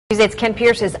News 8's Kent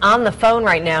Pierce is on the phone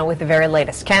right now with the very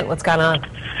latest. Kent, what's going on?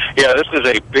 Yeah, this is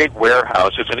a big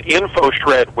warehouse. It's an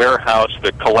info-shred warehouse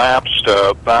that collapsed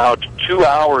about 2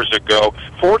 hours ago.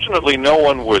 Fortunately, no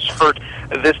one was hurt.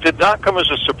 This did not come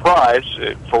as a surprise.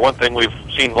 For one thing, we've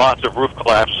seen lots of roof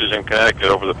collapses in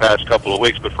Connecticut over the past couple of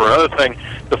weeks. But for another thing,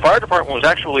 the fire department was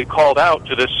actually called out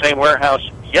to this same warehouse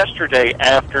yesterday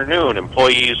afternoon.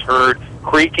 Employees heard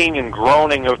creaking and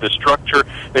groaning of the structure.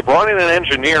 They brought in an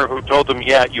engineer who told them,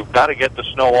 yeah, you've got to get the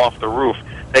snow off the roof.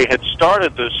 They had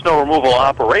started the snow removal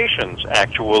operations,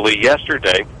 actually,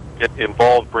 yesterday. It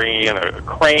involved bringing in a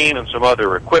crane and some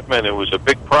other equipment. It was a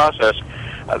big process.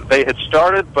 They had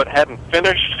started but hadn't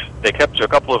finished. They kept a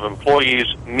couple of employees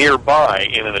nearby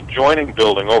in an adjoining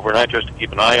building overnight just to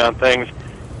keep an eye on things.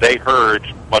 They heard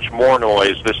much more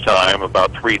noise this time,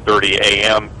 about 3:30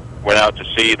 a.m., went out to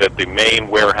see that the main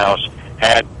warehouse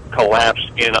had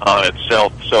collapsed in on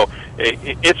itself. So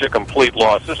it's a complete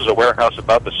loss. This is a warehouse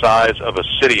about the size of a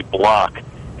city block,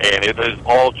 and it has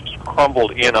all just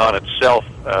crumbled in on itself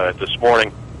this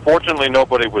morning. Fortunately,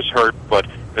 nobody was hurt, but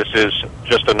this is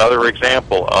just another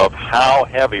example of how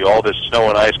heavy all this snow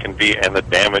and ice can be and the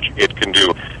damage it can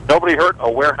do. Nobody hurt.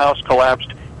 A warehouse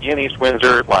collapsed in East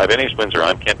Windsor. Live in East Windsor,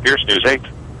 I'm Kent Pierce, News 8.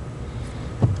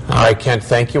 All right, Kent,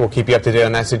 thank you. We'll keep you up to date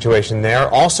on that situation there.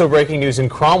 Also breaking news in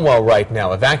Cromwell right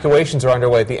now. Evacuations are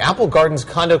underway at the Apple Gardens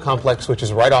condo complex, which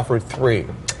is right off Route 3.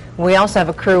 We also have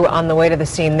a crew on the way to the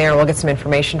scene there. We'll get some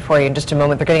information for you in just a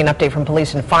moment. They're getting an update from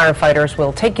police and firefighters.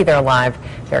 We'll take you there live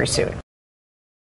very soon.